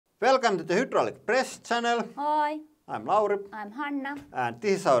Welcome to the hydraulic press channel. Hi. I'm Lauri. I'm Hanna. And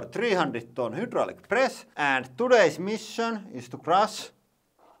this is our 300-ton hydraulic press. And today's mission is to crush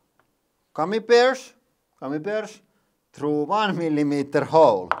gummy bears through 1 mm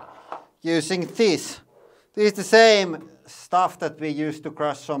hole using this. This is the same stuff that we used to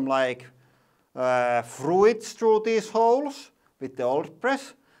crush some fruits through these holes with the old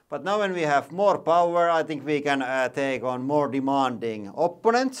press. But now when we have more power, I think we can take on more demanding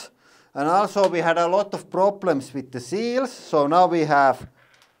opponents. And also we had a lot of problems with the seals. So now we have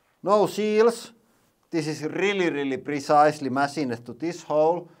no seals. This is really precisely machined to this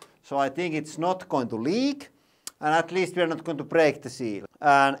hole. So I think it's not going to leak. And at least we are not going to break the seal.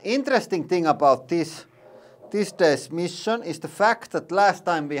 An interesting thing about this day's mission is the fact that last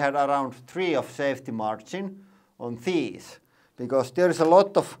time we had around 3 of safety margin on these. Because there is a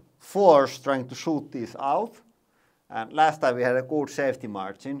lot of force trying to shoot these out. And last time we had a good safety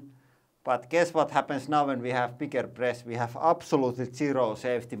margin. But guess what happens now when we have bigger press? We have absolutely 0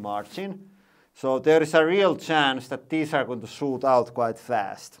 safety margin. So there is a real chance that these are going to shoot out quite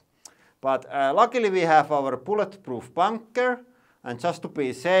fast. But luckily we have our bulletproof bunker. And just to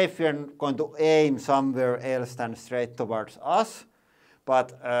be safe, we are going to aim somewhere else than straight towards us.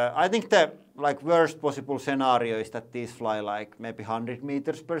 But I think the worst possible scenario is that these fly maybe 100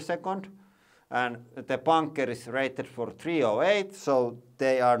 meters per second. And the bunker is rated for 308, so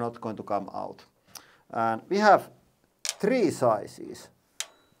they are not going to come out. And we have 3 sizes.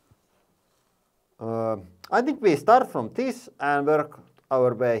 I think we start from this and work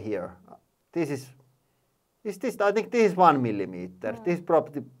our way here. I think this is 1 millimeter. This is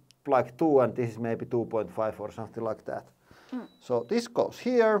probably like 2 and this is maybe 2.5 or something like that. So this goes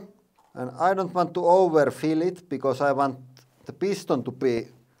here, and I don't want to overfill it because I want the piston to be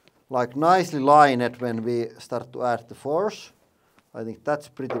nicely lined when we start to add the force. I think that's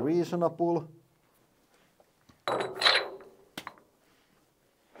pretty reasonable.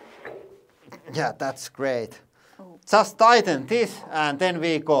 Yeah, that's great. Oh. Just tighten this and then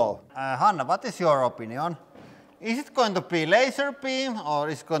we go. Hanna, what is your opinion? Is it going to be laser beam or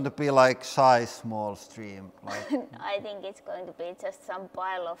is it going to be shy small stream? I think it's going to be just some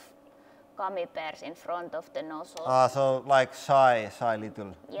pile of gummy bears in front of the nozzle. So shy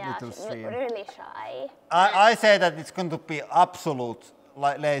little stream. Really shy. I say that it's going to be absolute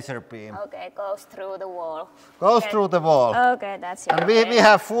laser beam. Okay, goes through the wall. Goes through the wall. Okay, that's it. And we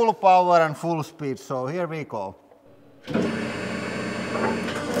have full power and full speed, so here we go.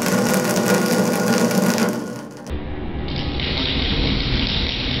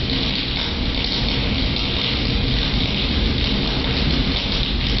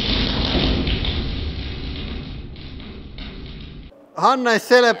 Hanna is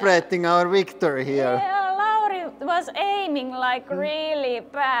celebrating our victory here. Yeah, Lauri was aiming really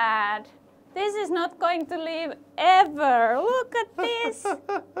bad. This is not going to leave ever. Look at this.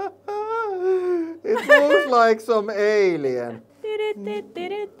 It looks like some alien.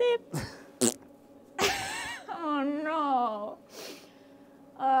 Oh no.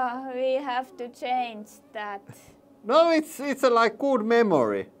 We have to change that. No, it's a good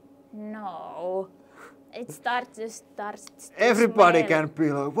memory. No. It starts to Everybody smell. can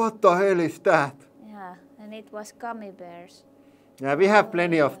be like, what the hell is that? Yeah, and it was gummy bears. Yeah, we have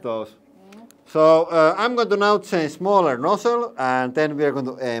plenty of those. So I'm going to now change smaller nozzle and then we're going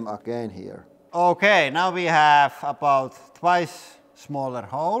to aim again here. Okay, now we have about twice smaller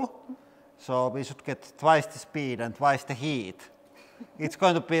hole. So we should get twice the speed and twice the heat. It's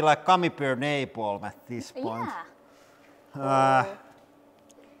going to be like gummy bear napalm at this point. Yeah.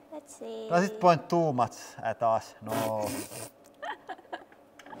 Let's see. Does it point too much at us? No.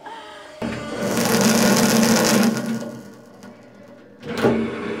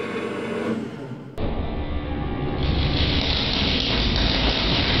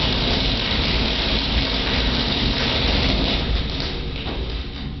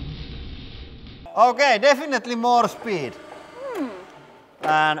 Okay, definitely more speed.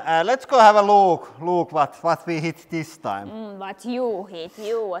 And let's go have a look what we hit this time. What you hit,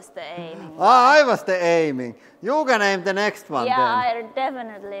 you was the aiming. I was the aiming. You can aim the next one then. I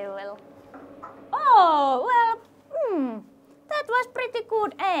definitely will. Oh, well, that was pretty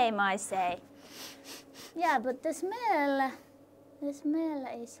good aim, I say. Yeah, but the smell is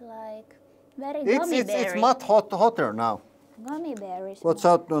very gummy berry. It's much hotter now. Gummy berries. Watch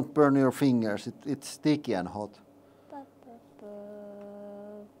out, don't burn your fingers. It's sticky and hot.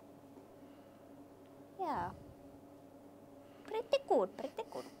 Yeah. Pretty good.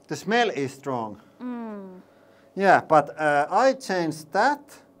 The smell is strong. Yeah, but I changed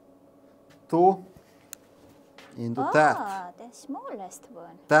that to into that. smallest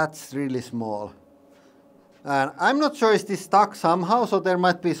one. That's really small. And I'm not sure is this stuck somehow, so there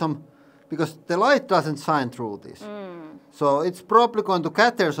might be some, because the light doesn't shine through this. So it's probably going to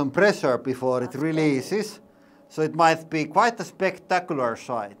gather some pressure before it releases. So it might be quite a spectacular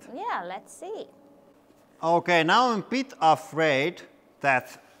sight. Yeah, let's see. Okay, now I'm a bit afraid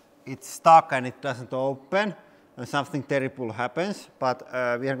that it's stuck and it doesn't open and something terrible happens, but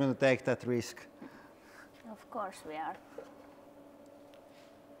we are going to take that risk. Of course we are.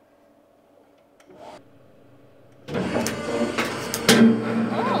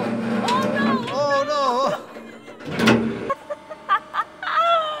 Oh no!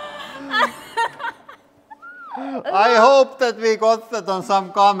 I hope that we got that on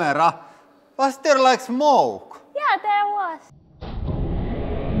some camera. Was there like smoke? Yeah, there was.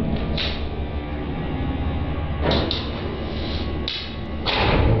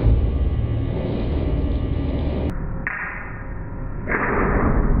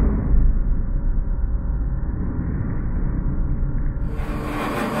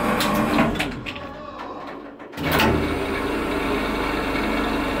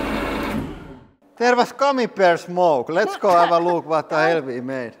 There was gummy bear smoke. Let's go have a look what the hell we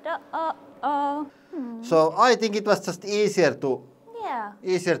made. So I think it was just easier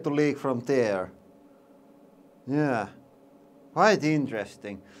to leak from there. Yeah, quite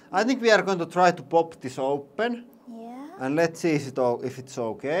interesting. I think we are going to try to pop this open. Yeah. And let's see if it's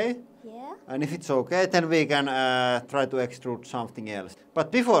okay. Yeah. And if it's okay, then we can try to extrude something else.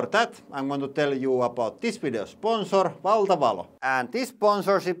 But before that, I'm going to tell you about this video sponsor, Valtavalo. And this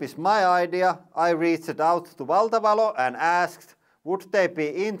sponsorship is my idea. I reached out to Valtavalo and asked, would they be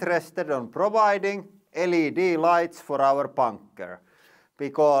interested in providing LED lights for our bunker?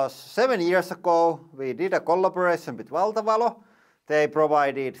 Because 7 years ago, we did a collaboration with Valtavalo. They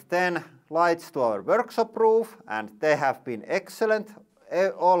provided 10 lights to our workshop roof, and they have been excellent.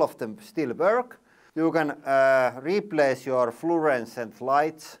 All of them still work. You can replace your fluorescent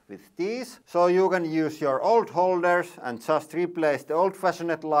lights with these. So you can use your old holders and just replace the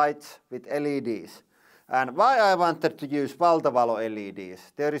old-fashioned lights with LEDs. And why I wanted to use Valtavalo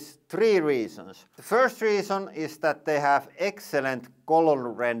LEDs? There is 3 reasons. The first reason is that they have excellent color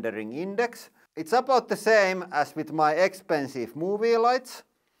rendering index. It's about the same as with my expensive movie lights,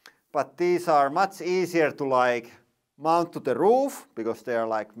 but these are much easier to mount to the roof because they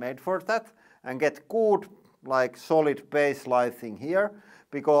are made for that, and get good solid base lighting here,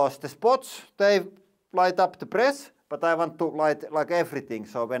 because the spots, they light up the press, but I want to light everything,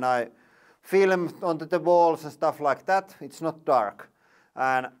 so when I film onto the walls and stuff like that, it's not dark.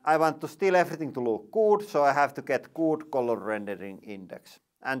 And I want to still everything to look good, so I have to get good color rendering index.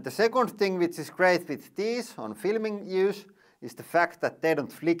 And the second thing which is great with these on filming use is the fact that they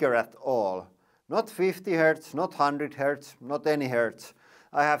don't flicker at all. Not 50 Hz, not 100 Hz, not any Hertz.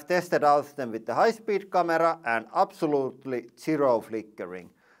 I have tested out them with the high-speed camera and absolutely zero flickering.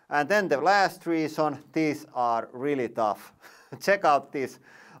 And then the last reason, these are really tough. Check out this.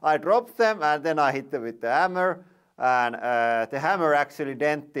 I dropped them and then I hit them with the hammer, and the hammer actually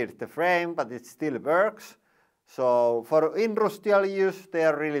dented the frame, but it still works. So for industrial use, they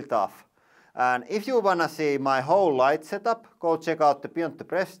are really tough. And if you wanna see my whole light setup, go check out the Beyond the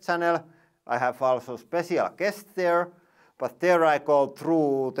Press channel. I have also special guest there, but there I go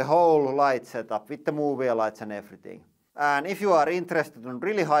through the whole light setup with the movie lights and everything. And if you are interested in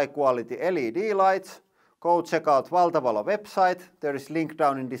really high quality LED lights, go check out Valtavalo website. There is link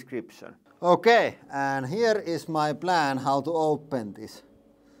down in description. Okay, and here is my plan how to open this.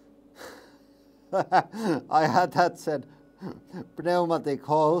 I had attached pneumatic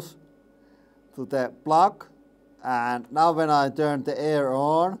hose to the plug, and now when I turn the air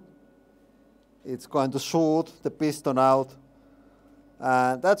on, it's going to shoot the piston out,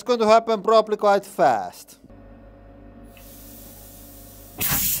 and that's going to happen probably quite fast.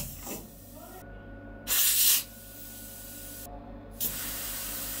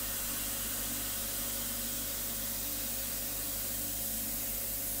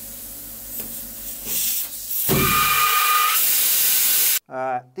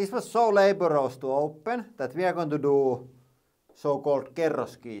 This was so laborious to open that we are going to do so-called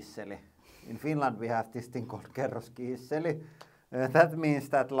kerroskiisseli. In Finland we have this thing called kerroskiisseli. That means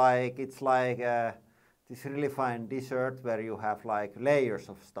that it's this really fine dessert where you have layers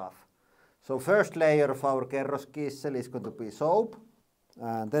of stuff. So first layer of our kerroskiisseli is going to be soap,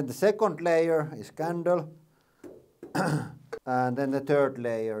 and then the second layer is candle, and then the third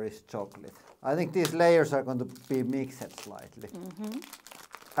layer is chocolate. I think these layers are going to be mixed slightly.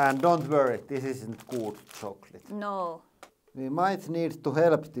 And don't worry, this isn't good chocolate. No. We might need to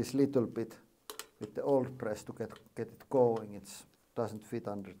help this little bit with the old press to get it going. It doesn't fit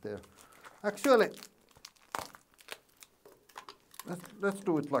under there. Actually, let's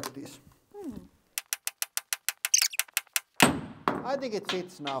do it like this. I think it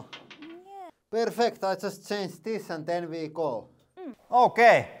fits now. Yeah. Perfect, I just changed this and then we go.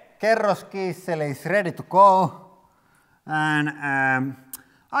 Okay, kerroskiissele is ready to go. And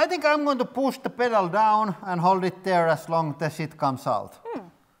I think I'm going to push the pedal down and hold it there as long as the shit comes out.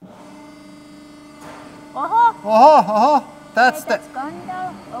 That's the... Gone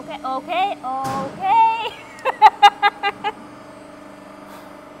down. Okay.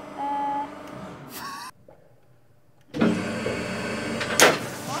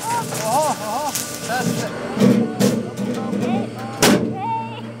 That's the... Okay.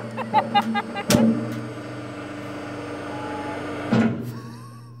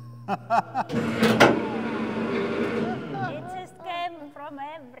 It just came from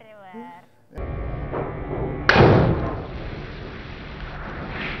everywhere.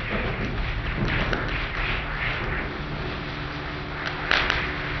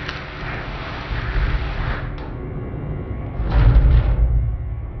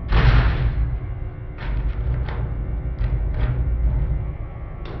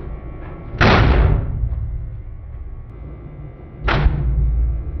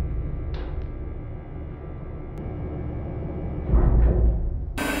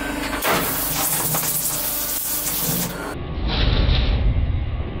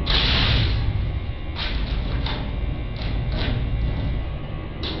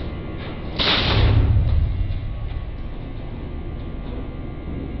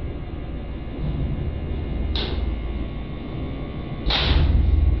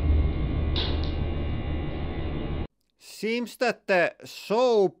 Seems that the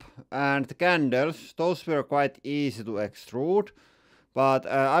soap and the candles, those were quite easy to extrude, but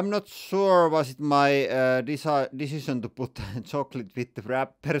I'm not sure was it my decision to put chocolate with the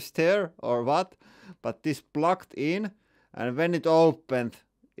wrappers there or what, but this plugged in and when it opened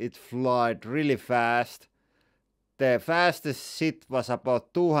it flied really fast. The fastest shit was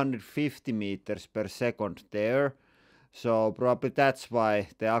about 250 meters per second there, so probably that's why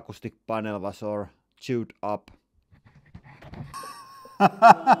the acoustic panel was all chewed up.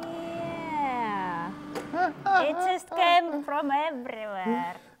 Yeah. It just came from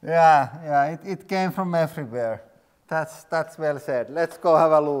everywhere. Yeah, it came from everywhere. That's well said. Let's go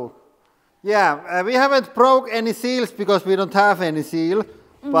have a look. Yeah, we haven't broke any seals because we don't have any seal,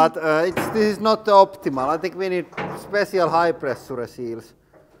 but this is not the optimal. I think we need special high pressure seals.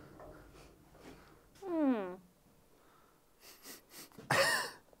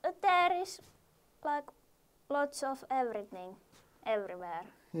 There is like lots of everything everywhere.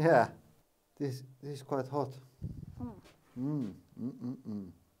 Yeah, this is quite hot.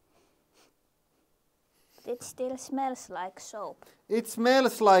 It still smells like soap. It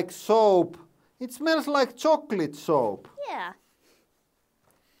smells like soap. It smells like chocolate soap. Yeah.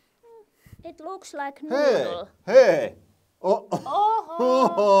 It looks like noodle. Hey! Oh!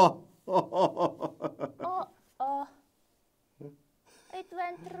 It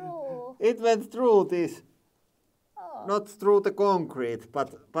went through. It went through this. Not through the concrete,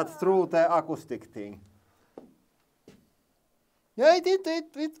 but through the acoustic thing. Yeah,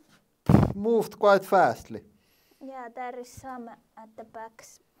 it moved quite fastly. Yeah, there is some at the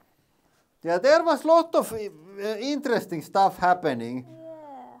backs. Yeah, there was a lot of interesting stuff happening.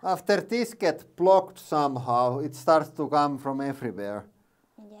 Yeah. After this gets blocked somehow, it starts to come from everywhere.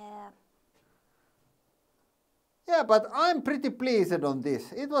 Yeah. Yeah, but I'm pretty pleased on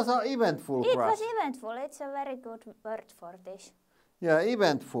this. It was an eventful crash. It was eventful. It's a very good word for this. Yeah,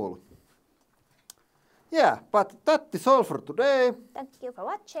 eventful. Yeah, but that is all for today. Thank you for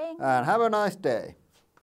watching. And have a nice day.